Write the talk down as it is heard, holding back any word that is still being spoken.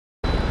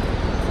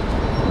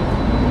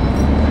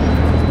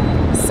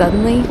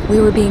suddenly, we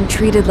were being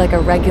treated like a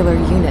regular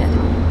unit.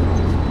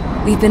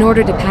 We've been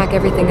ordered to pack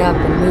everything up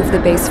and move the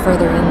base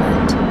further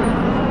inland.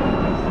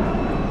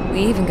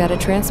 We even got a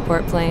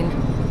transport plane.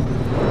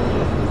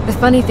 The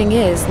funny thing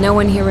is, no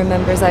one here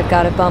remembers I've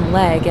got a bum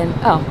leg and,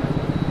 oh,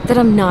 that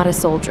I'm not a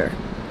soldier.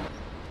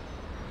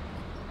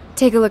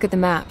 Take a look at the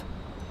map.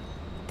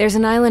 There's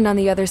an island on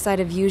the other side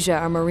of Usea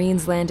our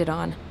Marines landed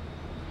on.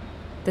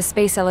 The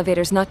space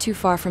elevator's not too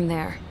far from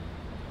there.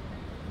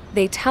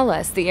 They tell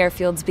us the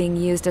airfield's being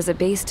used as a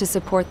base to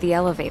support the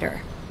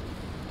elevator.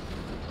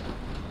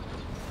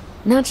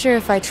 Not sure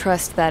if I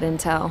trust that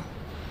intel.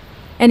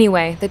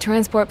 Anyway, the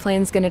transport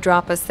plane's gonna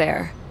drop us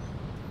there,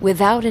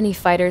 without any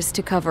fighters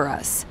to cover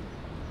us.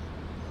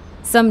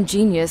 Some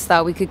genius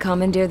thought we could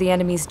commandeer the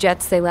enemy's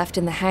jets they left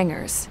in the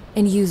hangars,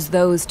 and use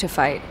those to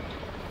fight.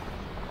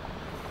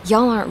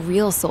 Y'all aren't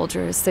real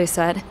soldiers, they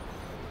said.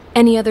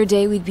 Any other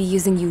day we'd be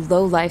using you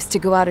lowlifes to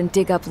go out and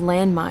dig up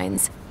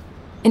landmines.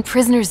 And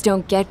prisoners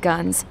don't get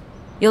guns.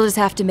 You'll just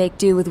have to make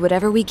do with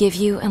whatever we give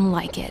you and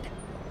like it.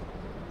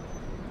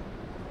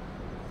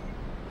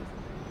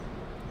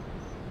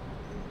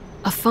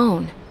 A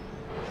phone.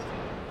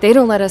 They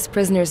don't let us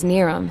prisoners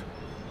near them.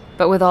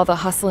 But with all the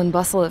hustle and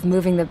bustle of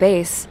moving the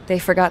base, they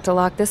forgot to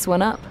lock this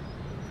one up.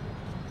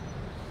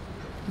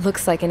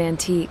 Looks like an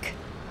antique.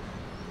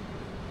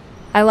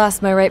 I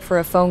lost my right for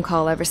a phone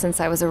call ever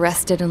since I was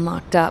arrested and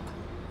locked up.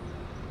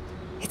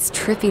 It's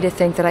trippy to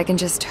think that I can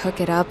just hook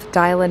it up,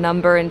 dial a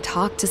number, and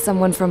talk to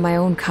someone from my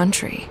own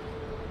country.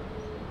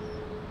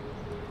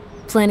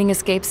 Planning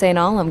escapes ain't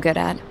all I'm good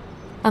at.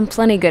 I'm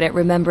plenty good at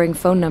remembering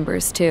phone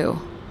numbers, too.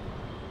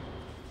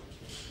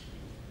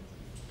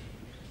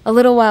 A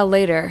little while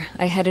later,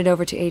 I headed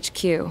over to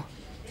HQ.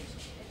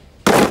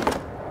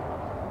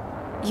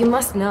 You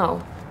must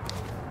know.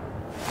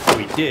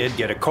 We did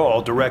get a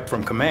call direct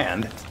from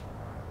command.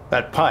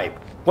 That pipe,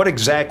 what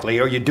exactly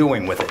are you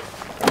doing with it?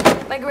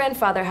 My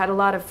grandfather had a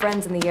lot of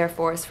friends in the Air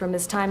Force from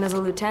his time as a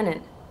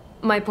lieutenant.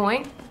 My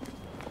point?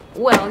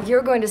 Well,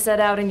 you're going to set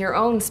out in your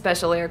own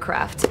special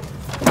aircraft.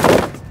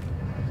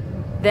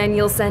 Then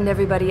you'll send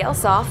everybody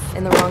else off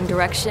in the wrong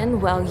direction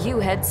while you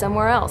head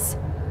somewhere else.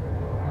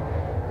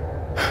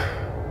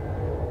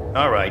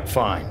 All right,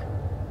 fine.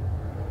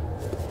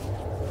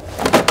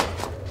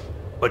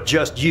 But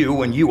just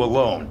you and you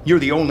alone. You're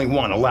the only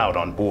one allowed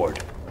on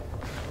board.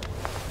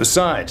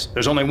 Besides,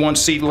 there's only one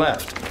seat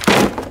left.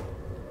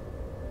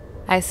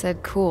 I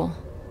said cool.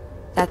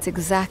 That's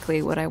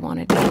exactly what I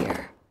wanted to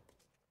hear.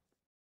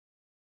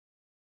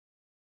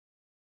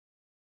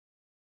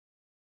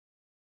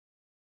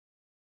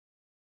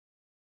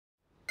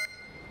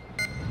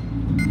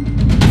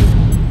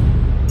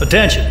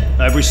 Attention!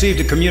 I've received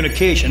a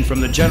communication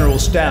from the General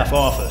Staff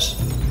Office.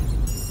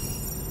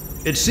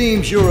 It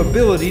seems your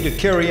ability to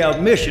carry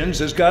out missions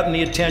has gotten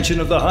the attention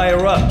of the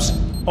higher-ups.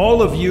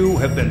 All of you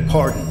have been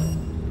pardoned.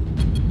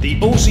 The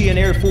Osean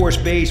Air Force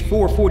Base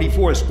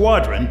 444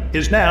 Squadron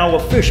is now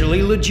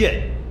officially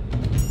legit.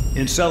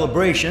 In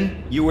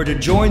celebration, you are to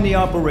join the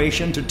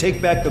operation to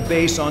take back the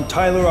base on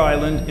Tyler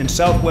Island in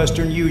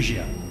southwestern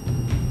Usea.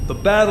 The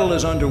battle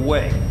is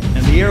underway,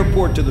 and the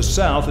airport to the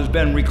south has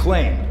been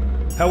reclaimed.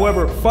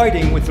 However,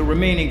 fighting with the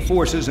remaining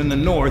forces in the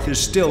north is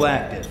still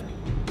active.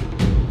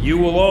 You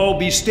will all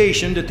be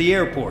stationed at the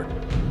airport.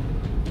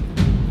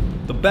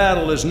 The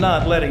battle is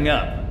not letting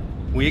up.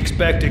 We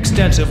expect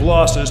extensive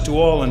losses to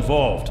all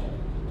involved.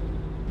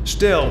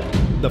 Still,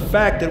 the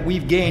fact that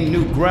we've gained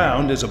new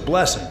ground is a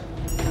blessing.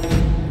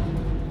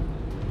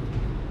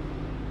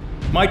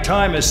 My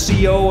time as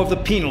CO of the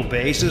penal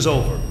base is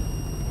over.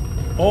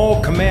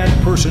 All command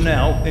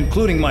personnel,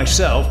 including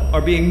myself,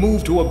 are being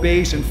moved to a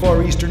base in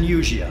far eastern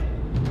Usea.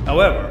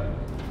 However,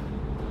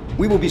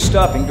 we will be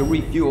stopping to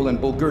refuel in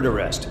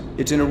Bulgurdarest.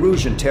 It's in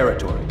Erusian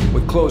territory,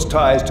 with close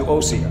ties to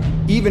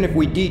Osea. Even if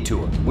we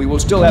detour, we will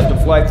still have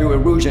to fly through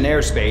Erusian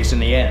airspace in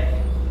the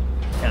end.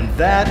 And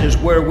that is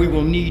where we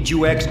will need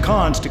you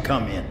ex-cons to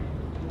come in.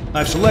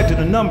 I've selected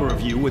a number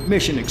of you with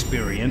mission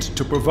experience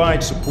to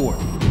provide support.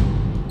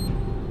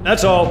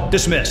 That's all.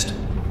 Dismissed.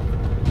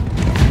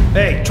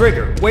 Hey,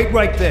 Trigger, wait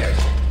right there.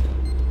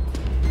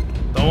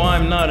 Though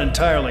I'm not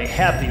entirely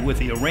happy with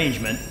the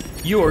arrangement,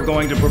 you are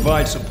going to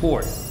provide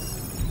support.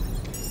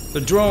 The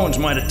drones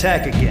might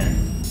attack again.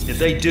 If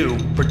they do,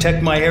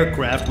 protect my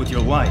aircraft with your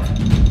life.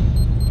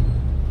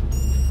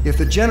 If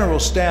the General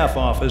Staff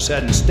Office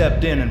hadn't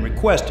stepped in and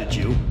requested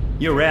you,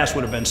 your ass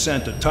would have been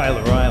sent to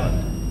Tyler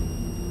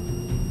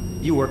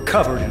Island. You were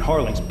covered in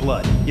Harling's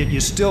blood, yet you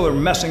still are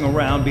messing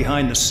around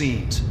behind the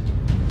scenes.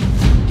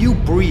 You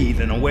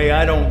breathe in a way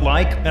I don't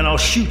like, and I'll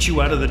shoot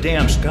you out of the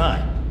damn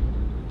sky.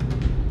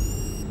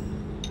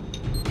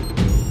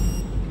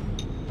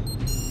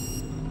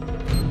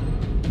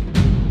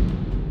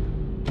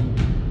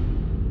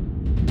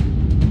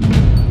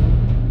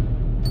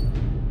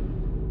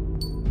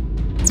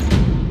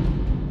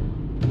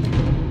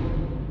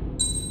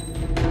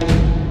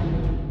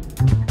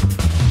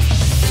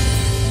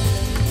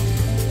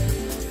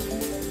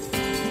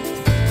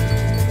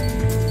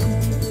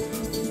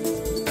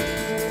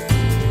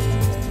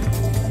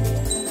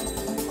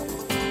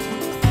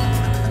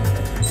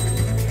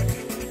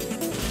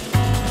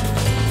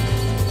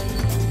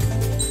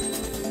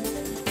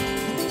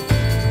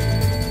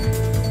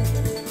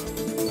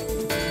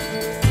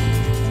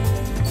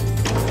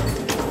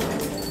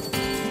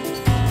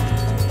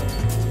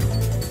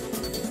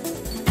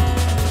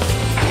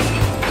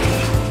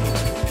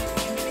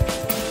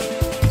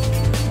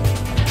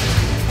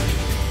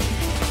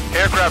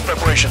 Aircraft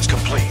preparations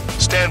complete.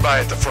 Stand by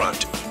at the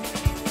front.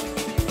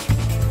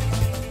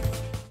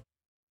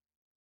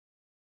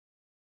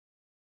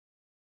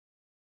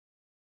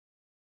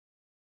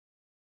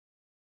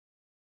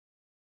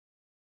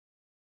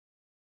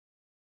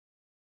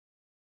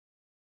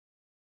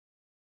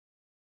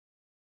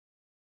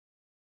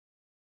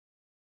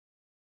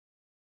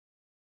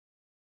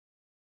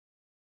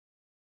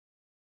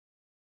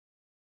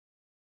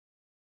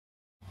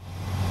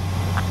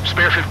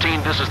 Spare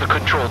 15, this is the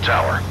control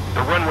tower.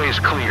 The runway is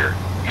clear.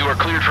 You are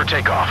cleared for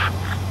takeoff.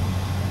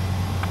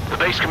 The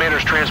base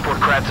commander's transport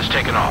craft has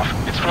taken off.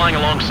 It's flying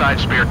alongside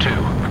Spare 2.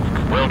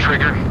 Well,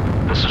 Trigger,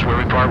 this is where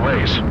we part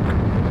ways.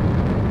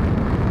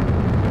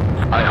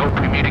 I hope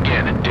we meet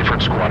again in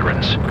different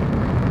squadrons.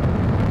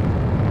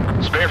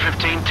 Spare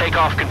 15,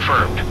 takeoff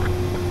confirmed.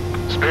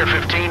 Spare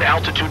 15,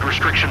 altitude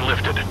restriction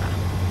lifted.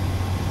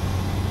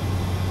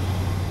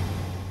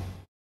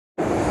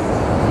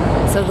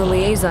 So the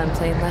liaison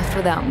plane left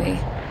without me.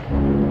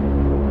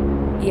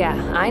 Yeah,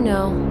 I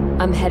know.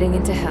 I'm heading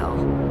into hell.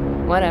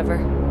 Whatever.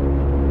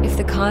 If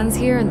the Khan's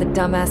here and the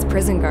dumbass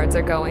prison guards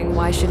are going,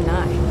 why shouldn't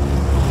I?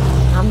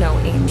 I'm no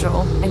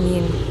angel. I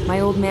mean,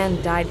 my old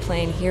man died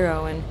playing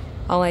hero, and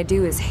all I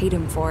do is hate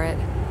him for it.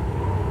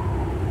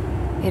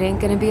 It ain't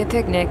gonna be a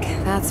picnic,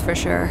 that's for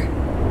sure.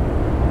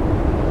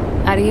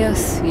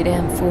 Adios, you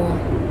damn fool.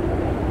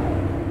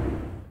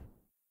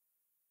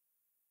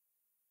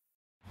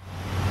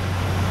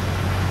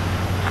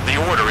 The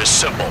order is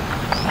simple.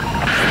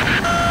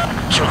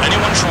 Kill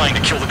anyone trying to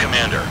kill the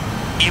commander,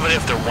 even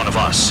if they're one of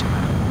us.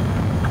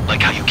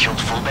 Like how you killed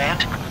Full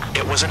Band?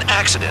 It was an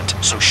accident,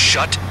 so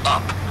shut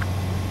up.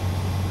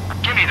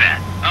 Give me that.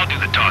 I'll do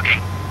the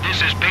talking.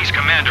 This is Base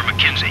Commander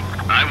McKenzie.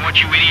 I want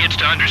you idiots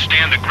to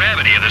understand the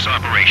gravity of this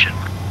operation.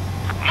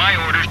 My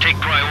orders take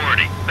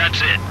priority.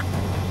 That's it.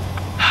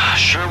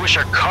 Sure wish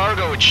our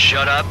cargo would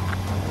shut up.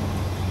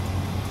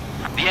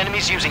 The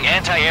enemy's using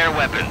anti-air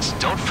weapons.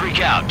 Don't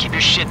freak out. Keep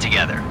your shit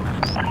together.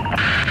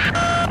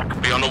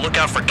 Be on the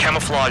lookout for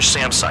camouflage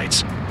SAM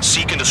sites.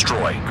 Seek and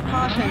destroy.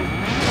 Caution.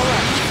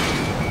 Alert.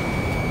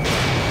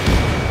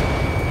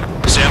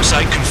 SAM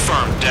site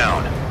confirmed.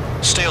 Down.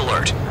 Stay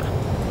alert.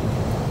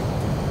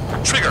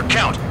 Trigger,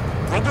 count.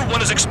 Roper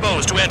 1 is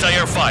exposed to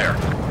anti-air fire.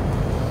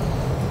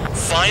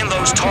 Find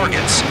those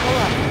targets.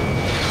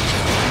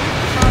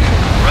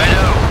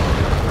 Righto.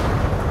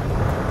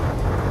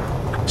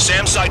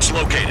 SAM site's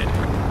located.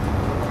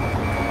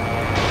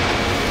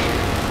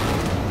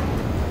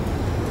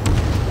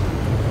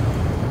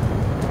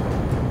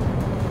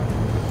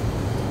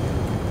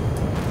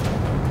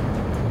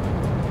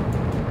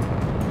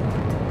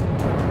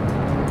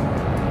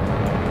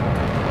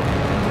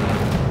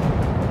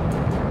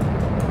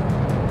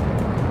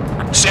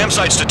 SAM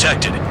site's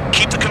detected.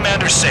 Keep the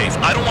commander safe.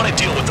 I don't want to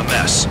deal with the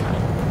mess. We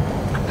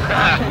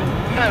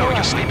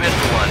can sleep in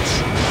for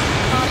once.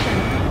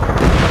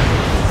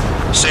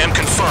 SAM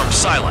confirmed.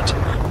 Silent.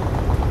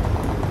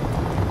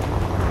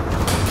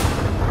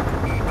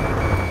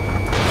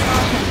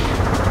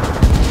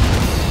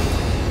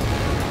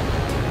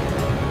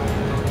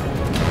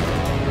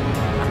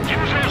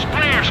 Use those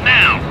flares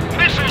now.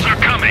 Missiles are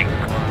coming.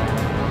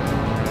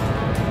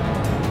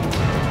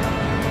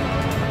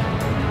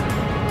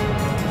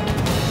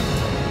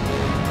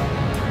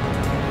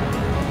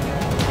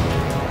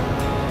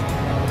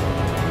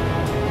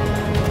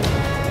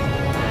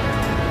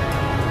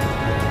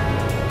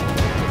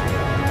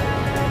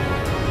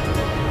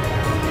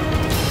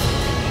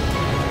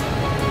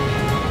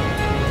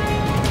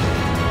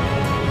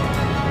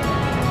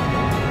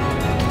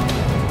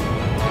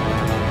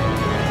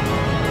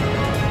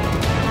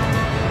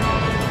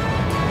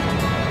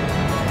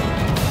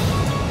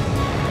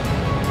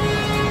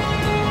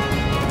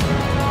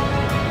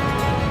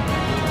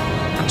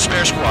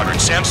 Spare squadron.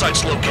 SAM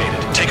site's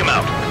located. Take him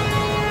out.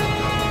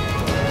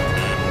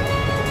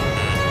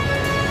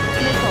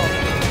 Missile.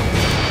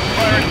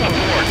 Firing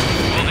support.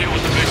 We'll deal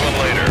with the big one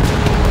later.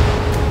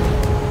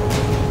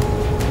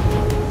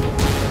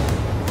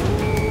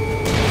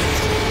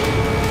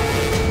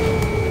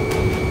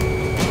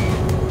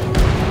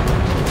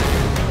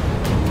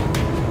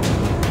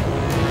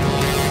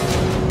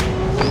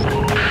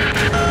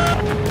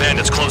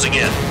 Bandits closing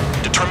in.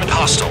 Determined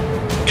hostile.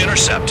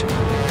 Intercept.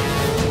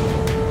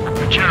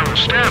 The General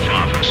Staff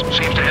Office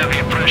seems to have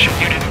the impression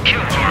you didn't kill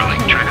Harley,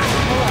 Trigger.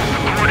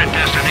 Report at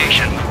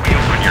destination.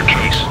 Reopen your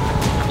case.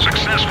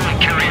 Successfully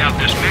carry out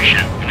this mission,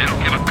 and it'll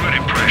give a good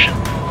impression.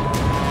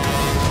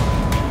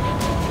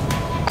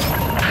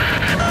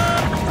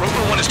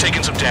 Roper 1 has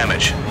taken some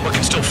damage, but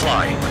can still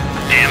fly.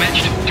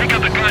 Damaged? Take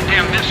out the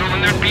goddamn missile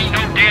and there'd be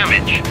no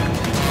damage.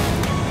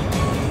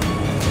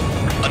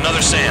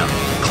 Another SAM.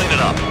 Clean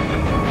it up.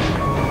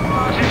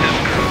 This is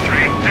Crew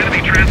 3.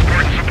 Enemy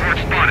transport and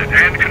support spotted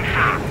and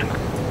confirmed.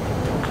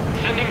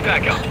 Sending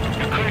backup.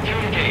 You're cleared to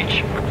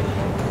engage.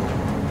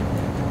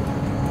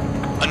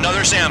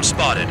 Another SAM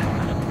spotted.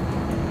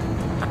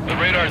 The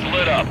radar's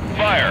lit up.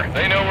 Fire.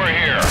 They know we're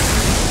here.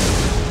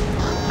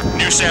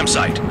 New SAM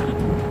site.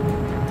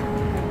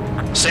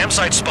 SAM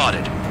site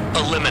spotted.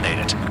 Eliminate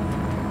it.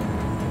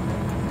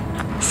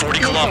 40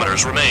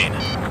 kilometers remain.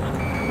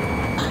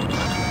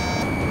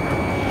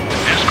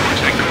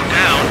 Escorts that go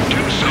down do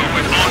so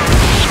with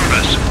honorable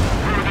service,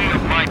 worthy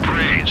of my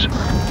praise.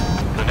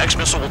 The next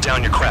missile will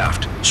down your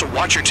craft, so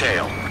watch your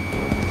tail.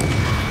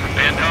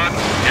 Bandog,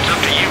 it's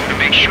up to you to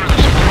make sure the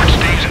support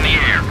stays in the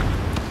air.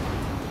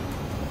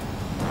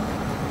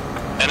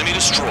 Enemy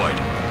destroyed.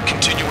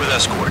 Continue with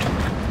escort.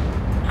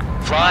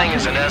 Flying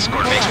as an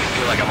escort makes me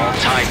feel like I'm all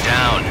tied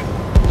down.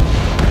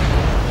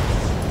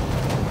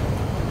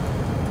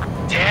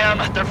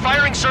 Damn, they're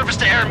firing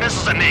surface-to-air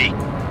missiles at me!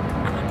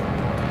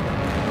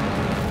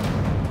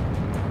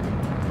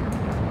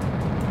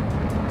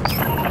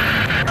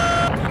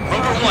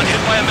 Rover 1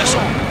 hit by a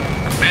missile.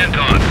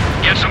 Bandog,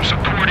 get some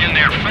support in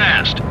there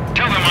fast.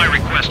 Tell them I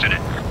requested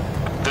it.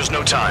 There's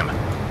no time.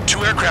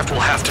 2 aircraft will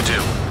have to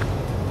do.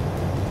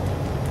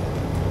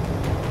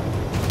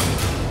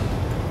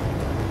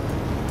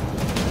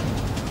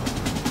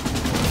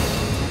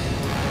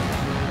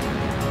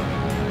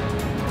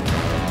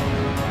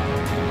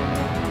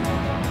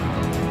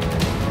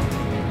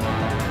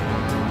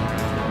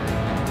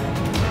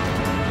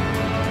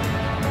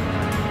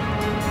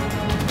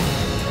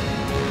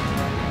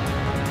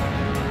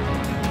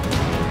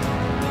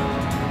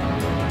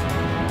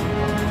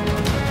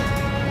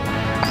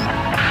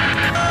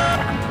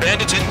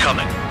 Bandits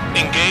incoming.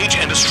 Engage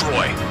and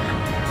destroy.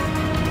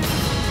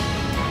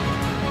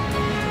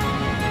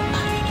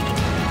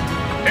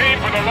 Aim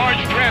for the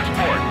large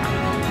transport.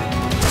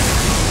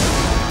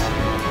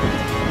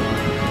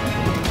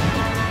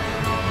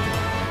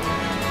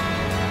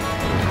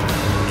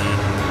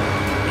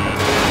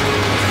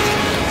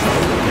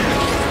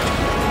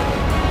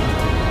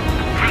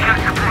 We have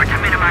support to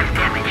minimize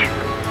damage.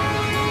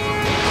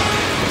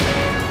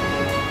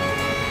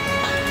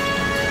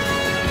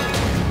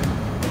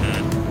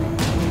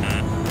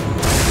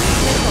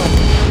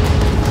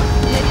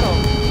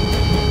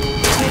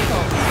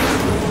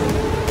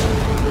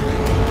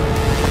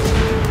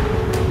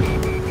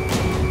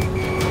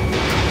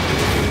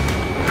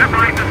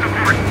 Separate the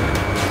support.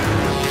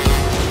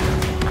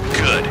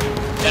 Good.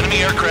 Enemy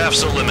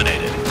aircrafts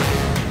eliminated.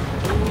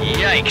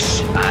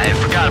 Yikes, I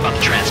forgot about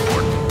the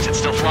transport. Is it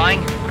still flying?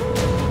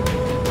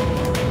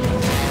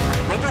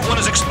 Rover 1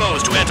 is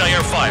exposed to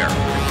anti-air fire.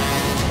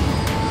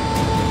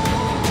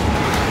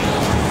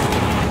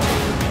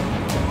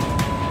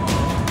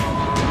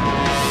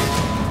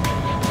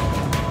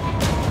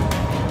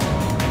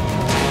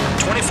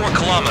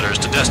 Kilometers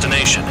to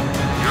destination.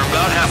 You're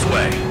about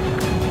halfway.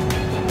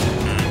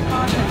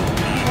 Caution.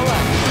 Pull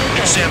up.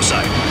 New SAM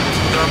site.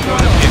 There are more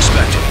than we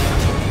expected.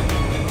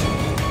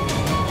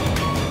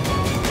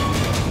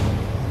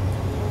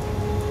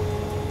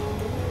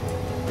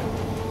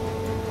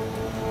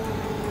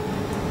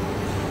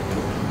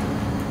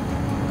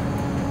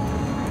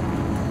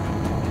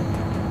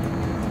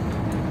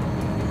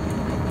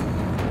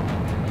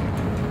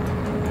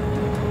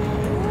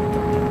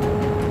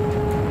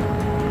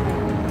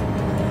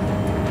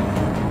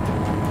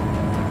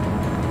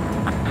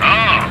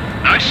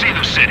 I see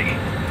the city.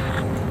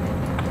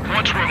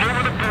 Once we're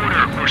over the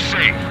border, we're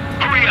safe.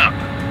 Hurry up!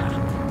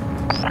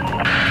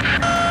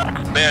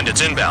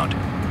 Bandits inbound.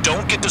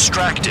 Don't get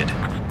distracted.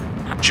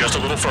 Just a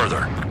little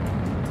further.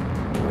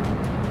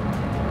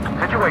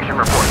 Situation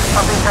report.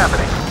 Something's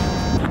happening.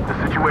 The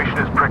situation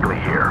is prickly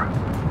here.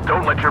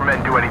 Don't let your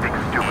men do anything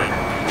stupid.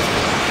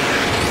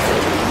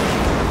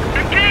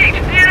 Engage!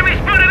 The enemy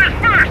spotted us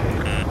first!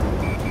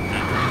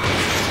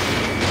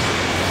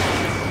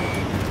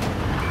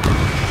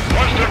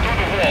 Once they're through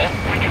the wall,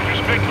 we can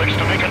use Biglicks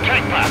to make a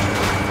tank path.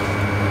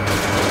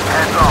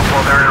 Hands off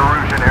while they're in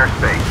Erusian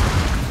airspace.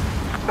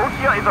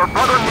 Osea is our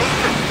brother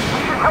nation. We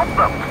should help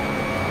them.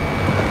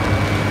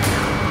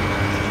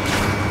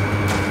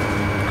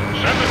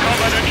 Send the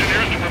combat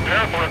engineers to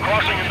prepare for a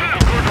crossing into the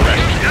good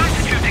rest.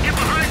 Altitude to get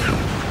behind them.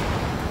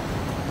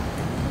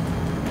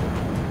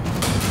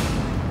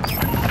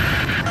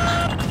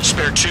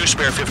 Spare 2,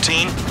 spare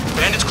 15.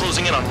 Bandits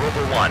closing in on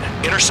Rover 1.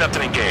 Intercept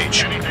and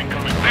engage. Anything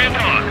coming? Band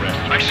on.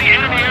 I see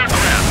enemy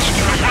aircraft.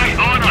 They're right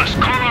on us.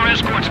 Call our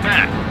escorts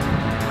back.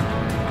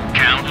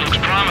 Count looks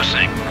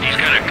promising. He's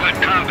got a good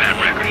combat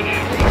record.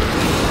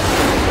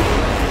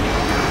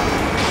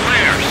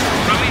 Flares.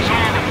 Release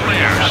all the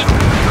flares.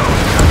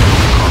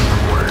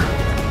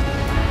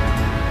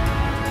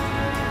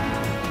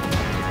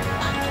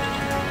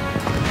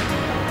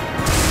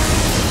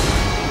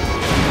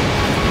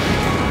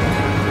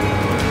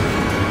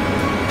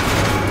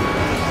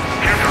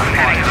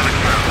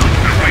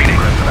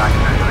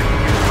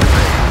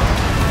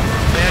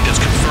 Bandits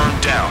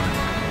confirmed down.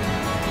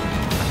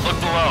 Look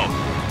below.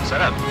 Is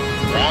that a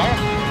wall?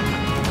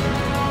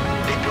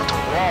 They built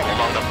a wall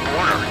along the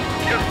border.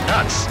 You're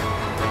nuts.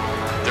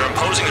 They're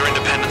imposing their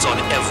independence on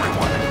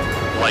everyone,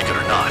 like it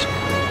or not.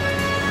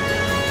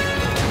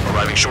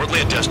 Arriving shortly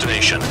at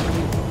destination.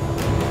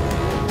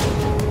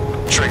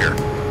 Trigger,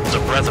 it's a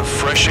breath of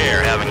fresh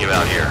air having you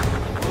out here.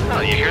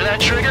 Oh, you hear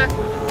that, Trigger?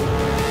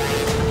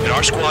 In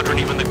our squadron,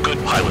 even the good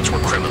pilots were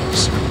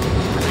criminals.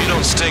 You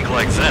don't stink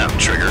like them,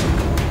 Trigger.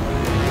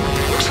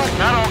 Looks like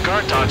not all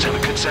guard dogs have a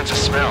good sense of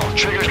smell.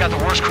 Trigger's got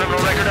the worst criminal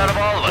record out of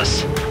all of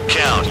us.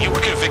 Count, you were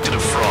convicted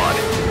of fraud.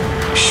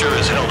 You sure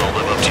as hell don't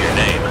live up to your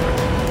name.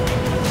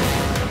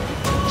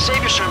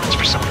 Save your sermons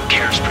for someone who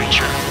cares,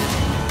 preacher.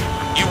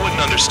 You wouldn't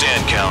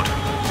understand, Count.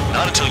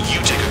 Not until you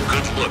take a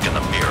good look in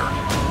the mirror.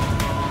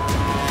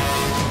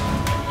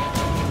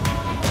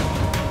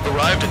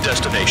 Arrived at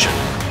destination.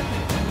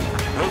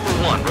 Roper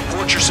 1,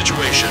 report your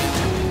situation.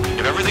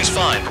 If everything's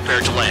fine,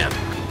 prepare to land.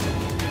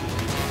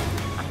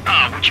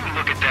 Would you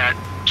look at that?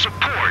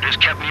 Support has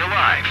kept me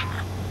alive.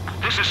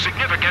 This is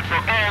significant for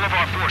all of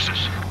our forces.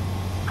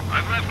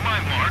 I've left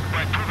my mark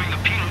by proving the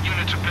penal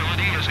unit's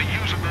ability as a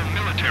usable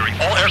military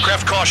force. All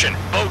aircraft caution,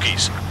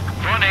 bogies.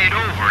 Front ain't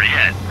over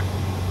yet.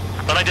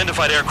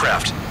 Unidentified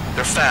aircraft.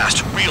 They're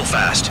fast, real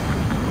fast.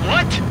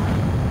 What?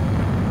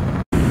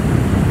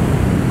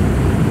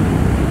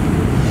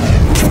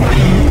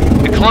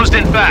 It closed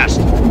in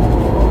fast.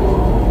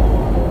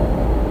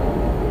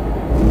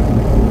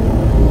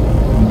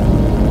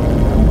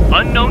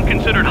 Unknown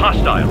considered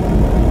hostile.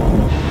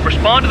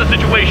 Respond to the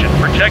situation.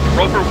 Protect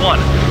Roper 1.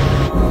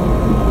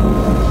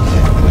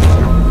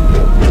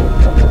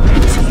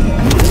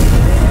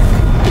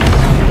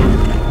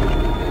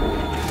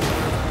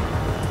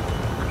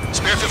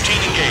 Spare 15,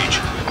 engage.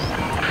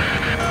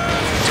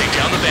 Take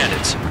down the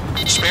bandits.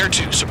 Spare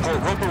 2, support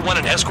Roper 1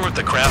 and escort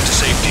the craft to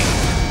safety.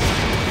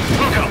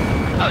 Look up!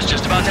 I was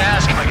just about to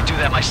ask if I could do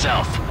that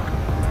myself.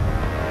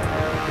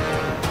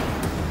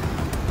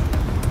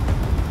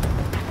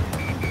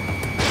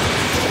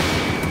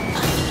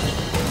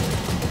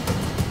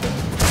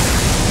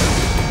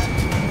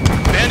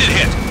 Bandit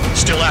hit.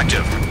 Still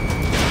active.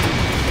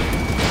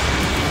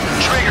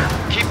 Trigger,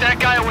 keep that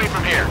guy away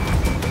from here.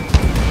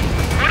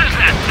 What is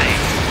that thing?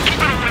 Keep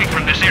it away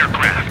from this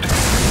aircraft.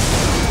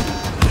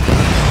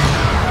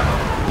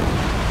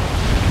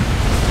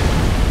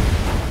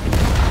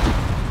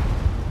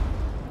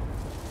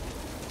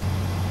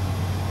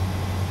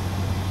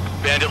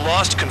 Bandit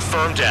lost,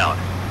 confirmed down.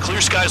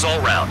 Clear skies all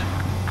round.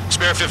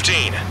 Spare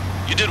 15.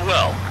 You did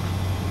well.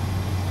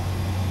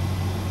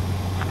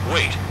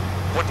 Wait,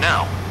 what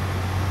now?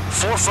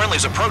 4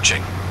 friendlies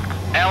approaching.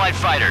 Allied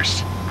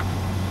fighters.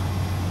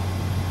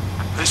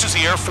 This is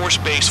the Air Force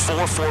Base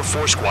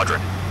 444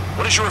 Squadron.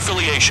 What is your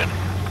affiliation?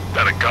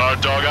 Got a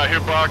guard dog out here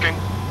barking?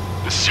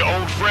 This is your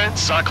old friend,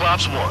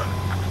 Cyclops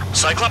 1.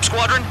 Cyclops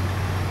Squadron?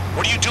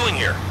 What are you doing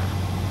here?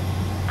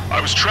 I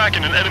was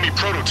tracking an enemy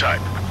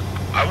prototype.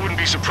 I wouldn't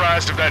be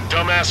surprised if that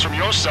dumbass from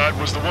your side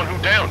was the one who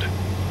downed it.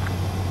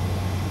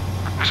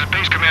 This is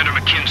Base Commander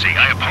McKenzie.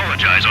 I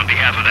apologize on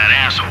behalf of that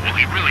asshole.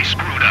 He really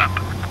screwed up.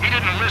 He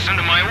didn't listen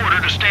to my order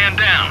to stand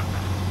down.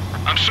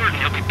 I'm certain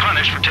he'll be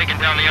punished for taking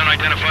down the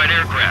unidentified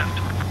aircraft.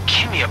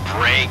 Give me a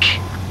break.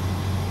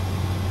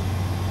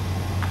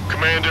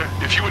 Commander,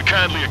 if you would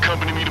kindly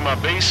accompany me to my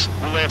base,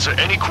 we'll answer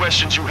any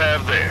questions you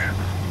have there.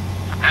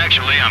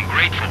 Actually, I'm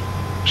grateful.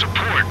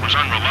 Support was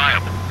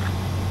unreliable.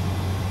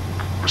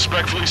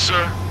 Respectfully,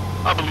 sir,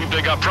 I believe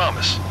they got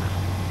promise.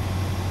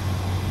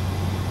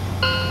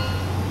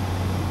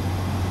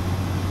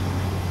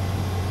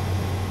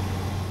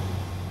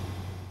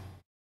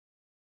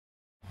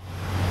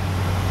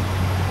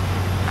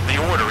 The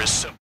order is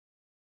simple.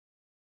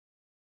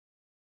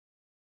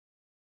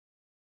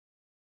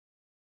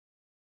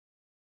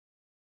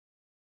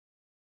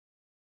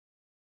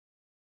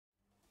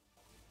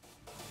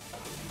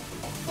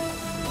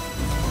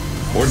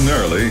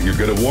 Ordinarily, you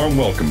get a warm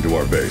welcome to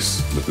our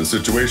base, but the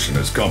situation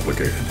is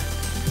complicated.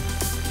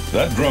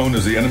 That drone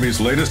is the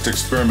enemy's latest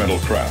experimental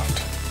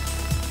craft.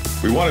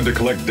 We wanted to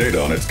collect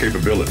data on its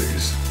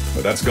capabilities,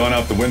 but that's gone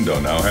out the window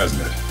now,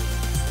 hasn't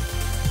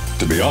it?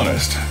 To be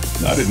honest,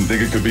 I didn't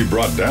think it could be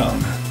brought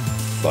down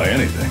by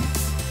anything.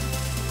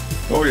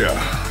 Oh yeah,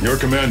 your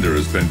commander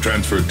has been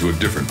transferred to a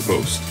different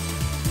post.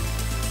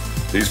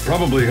 He's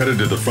probably headed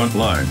to the front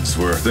lines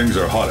where things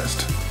are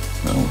hottest.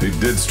 Well, he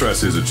did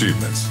stress his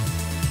achievements.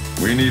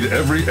 We need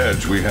every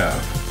edge we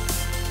have.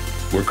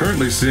 We're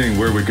currently seeing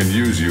where we can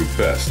use you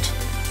best.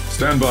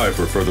 Stand by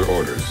for further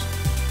orders.